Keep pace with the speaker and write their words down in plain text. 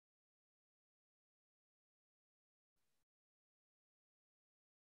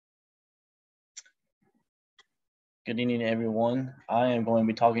Good evening, everyone. I am going to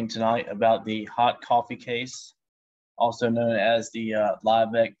be talking tonight about the hot coffee case, also known as the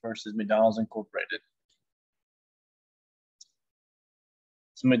Liebeck versus McDonald's Incorporated.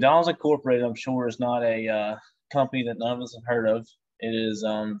 So McDonald's Incorporated, I'm sure, is not a company that none of us have heard of. It is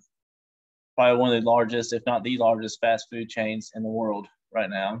probably one of the largest, if not the largest, fast food chains in the world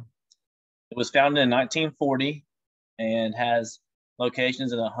right now. It was founded in 1940 and has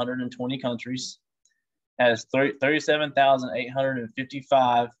locations in 120 countries. Has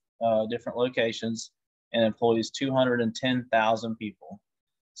 37,855 different locations and employs 210,000 people.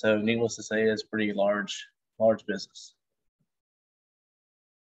 So needless to say, it's pretty large business.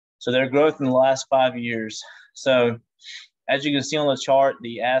 So their growth in the last 5 years. So as you can see on the chart,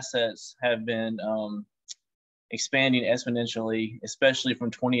 the assets have been expanding exponentially, especially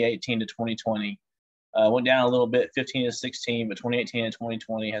from 2018 to 2020. Went down a little bit, 15 to 16, but 2018 and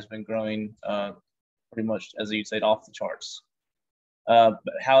 2020 has been growing pretty much, as you'd say, off the charts.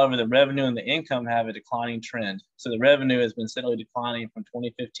 However, the revenue and the income have a declining trend. So the revenue has been steadily declining from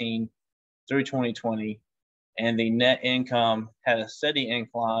 2015 through 2020, and the net income had a steady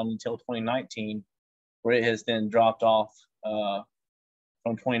incline until 2019, where it has then dropped off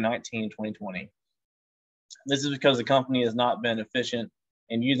from 2019 to 2020. This is because the company has not been efficient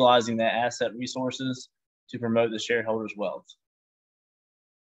in utilizing the asset resources to promote the shareholders' wealth.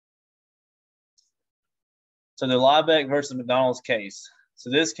 So the Liebeck versus McDonald's case.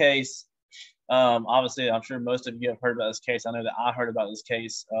 So this case, obviously, I'm sure most of you have heard about this case. I know that I heard about this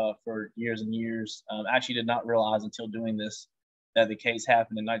case for years and years. Actually did not realize until doing this that the case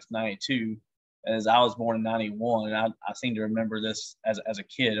happened in 1992, as I was born in 91, and I seem to remember this as a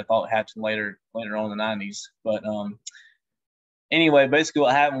kid. I thought it happened later on in the 90s. But anyway, basically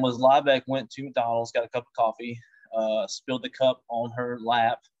what happened was Liebeck went to McDonald's, got a cup of coffee, spilled the cup on her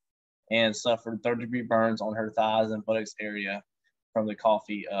lap, and suffered third-degree burns on her thighs and buttocks area from the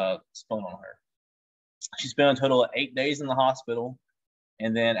coffee spilling on her. She spent a total of 8 days in the hospital,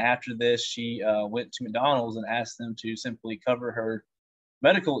 and then after this, she went to McDonald's and asked them to simply cover her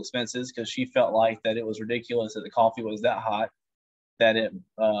medical expenses because she felt like that it was ridiculous that the coffee was that hot that it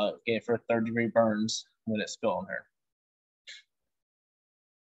gave her third-degree burns when it spilled on her.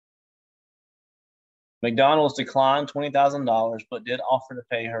 McDonald's declined $20,000, but did offer to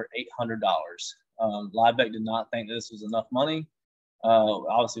pay her $800. Liebeck did not think this was enough money.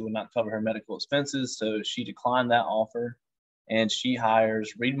 Obviously would not cover her medical expenses, so she declined that offer, and she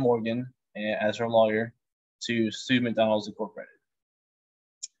hires Reed Morgan as her lawyer to sue McDonald's Incorporated.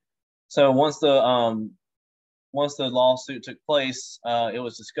 So once the lawsuit took place, it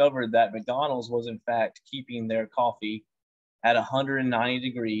was discovered that McDonald's was in fact keeping their coffee at 190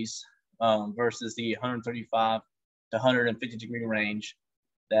 degrees versus the 135 to 150 degree range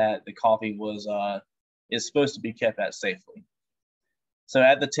that the coffee is supposed to be kept at safely. So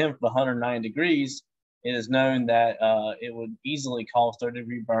at the temp of 190 degrees, it is known that it would easily cause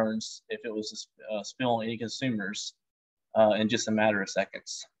third-degree burns if it was to spill on any consumers in just a matter of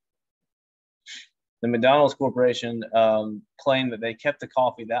seconds. The McDonald's Corporation claimed that they kept the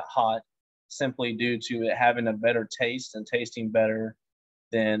coffee that hot simply due to it having a better taste and tasting better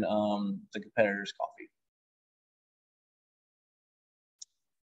than the competitor's coffee.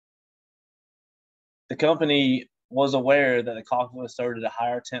 The company was aware that the coffee was served at a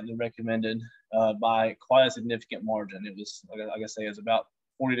higher temp than recommended by quite a significant margin. It was, like I say, it was about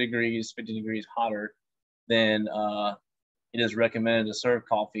 40 degrees, 50 degrees hotter than it is recommended to serve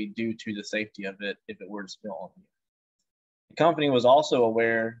coffee due to the safety of it if it were to spill on you. The company was also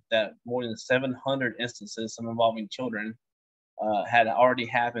aware that more than 700 instances, some involving children, had already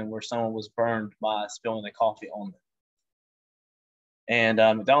happened where someone was burned by spilling the coffee on them. And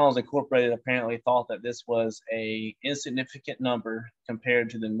McDonald's Incorporated apparently thought that this was an insignificant number compared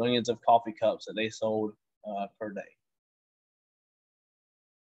to the millions of coffee cups that they sold per day.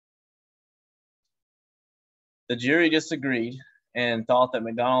 The jury disagreed and thought that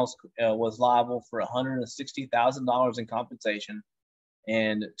McDonald's was liable for $160,000 in compensation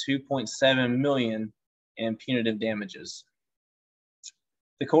and $2.7 million in punitive damages.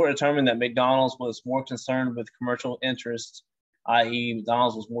 The court determined that McDonald's was more concerned with commercial interests, i.e.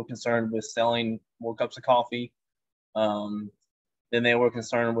 McDonald's was more concerned with selling more cups of coffee than they were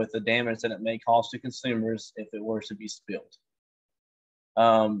concerned with the damage that it may cause to consumers if it were to be spilled.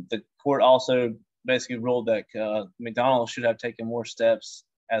 The court also basically ruled that McDonald's should have taken more steps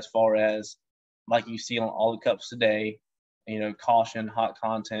as far as, like you see on all the cups today, caution, hot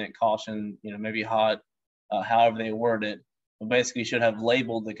content, caution, maybe hot, however they word it, but basically should have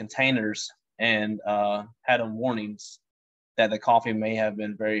labeled the containers and had warnings that the coffee may have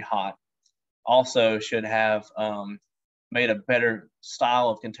been very hot. also should have made a better style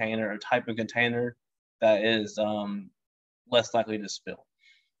of container or type of container that is less likely to spill.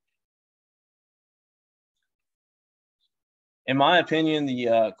 In my opinion,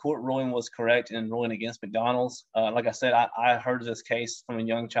 the court ruling was correct in ruling against McDonald's. Like I said, I heard this case from a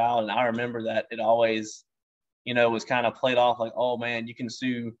young child, and I remember that it always, was kind of played off like, oh man, you can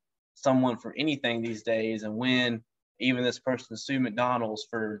sue someone for anything these days and win. Even this person sued McDonald's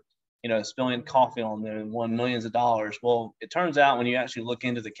for, spilling coffee on them and won millions of dollars. Well, it turns out when you actually look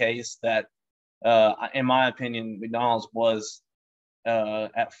into the case that, in my opinion, McDonald's was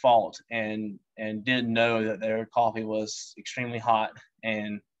at fault and did know that their coffee was extremely hot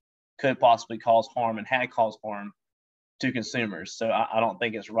and could possibly cause harm and had caused harm to consumers. So I don't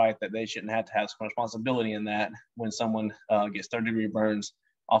think it's right that they shouldn't have to have some responsibility in that when someone gets third-degree burns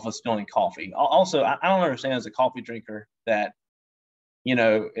off of spilling coffee. Also, I don't understand as a coffee drinker that,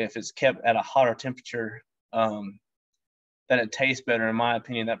 if it's kept at a hotter temperature, that it tastes better. In my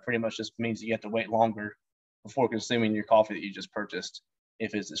opinion, that pretty much just means you have to wait longer before consuming your coffee that you just purchased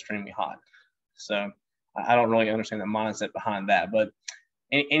if it's extremely hot. So I don't really understand the mindset behind that. But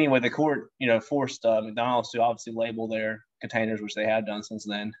anyway, the court, forced McDonald's to obviously label their containers, which they have done since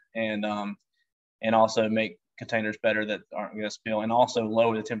then, and also make containers better that aren't going to spill, and also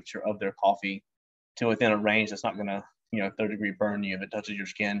lower the temperature of their coffee to within a range that's not going to, third-degree burn you if it touches your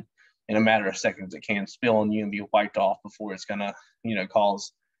skin in a matter of seconds. It can spill on you and be wiped off before it's going to,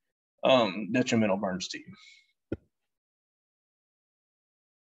 cause detrimental burns to you.